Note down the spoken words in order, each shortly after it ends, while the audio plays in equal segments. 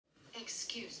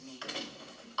Excuse me.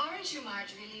 Aren't you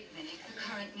Marjorie Liebman, the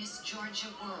current Miss Georgia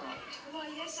World? Why,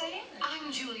 yes, I am.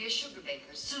 I'm Julia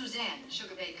Sugarbaker, Suzanne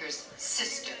Sugarbaker's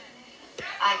sister.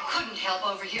 I couldn't help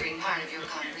overhearing part of your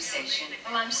conversation.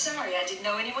 Well, I'm sorry. I didn't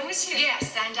know anyone was here.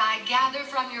 Yes, and I gather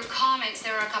from your comments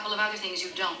there are a couple of other things you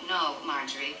don't know,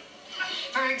 Marjorie.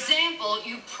 For example,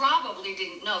 you probably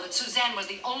didn't know that Suzanne was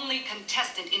the only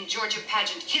contestant in Georgia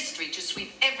pageant history to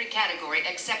sweep every category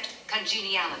except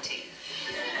congeniality.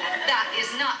 That is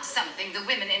not something the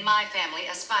women in my family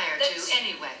aspire to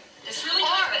anyway. It's really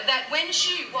Or that when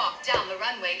she walked down the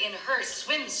runway in her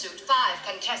swimsuit, 5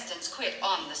 contestants quit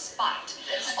on the spot.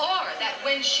 Or that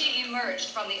when she emerged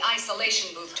from the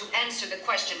isolation booth to answer the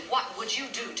question, what would you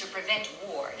do to prevent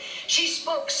war? She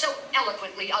spoke so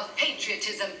eloquently of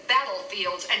patriotism,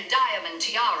 battlefields, and diamond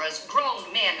tiaras grown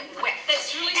men wept.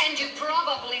 And you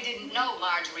probably didn't know,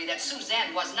 Marjorie, that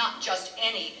Suzanne was not just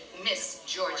any Miss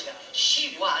Georgia.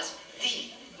 She was the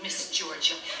Miss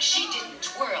Georgia. She didn't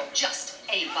twirl just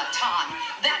a baton.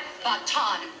 That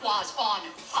baton was on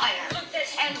fire.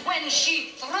 And when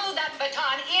she threw that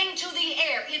baton into the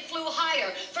air, it flew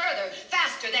higher, further,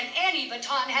 faster than any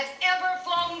baton has ever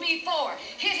flown before,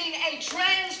 hitting a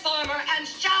transformer and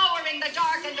showering the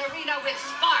darkened arena with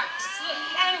sparks.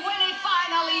 And when it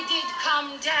finally did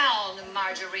come down,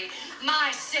 Marjorie, my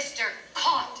sister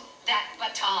caught that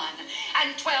baton,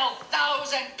 and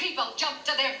 12,000 people jumped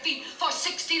to their feet for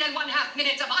 16 and 1/2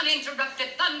 minutes of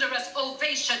uninterrupted thunderous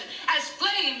ovation as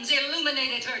flames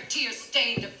illuminated her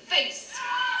tear-stained face.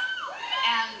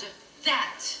 And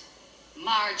that,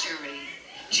 Marjorie,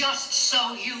 just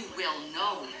so you will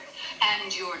know,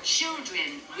 and your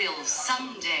children will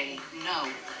someday know,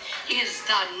 is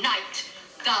the night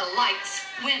the lights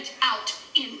went out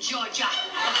in Georgia.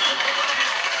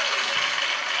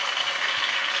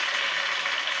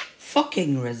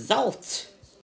 Fucking result.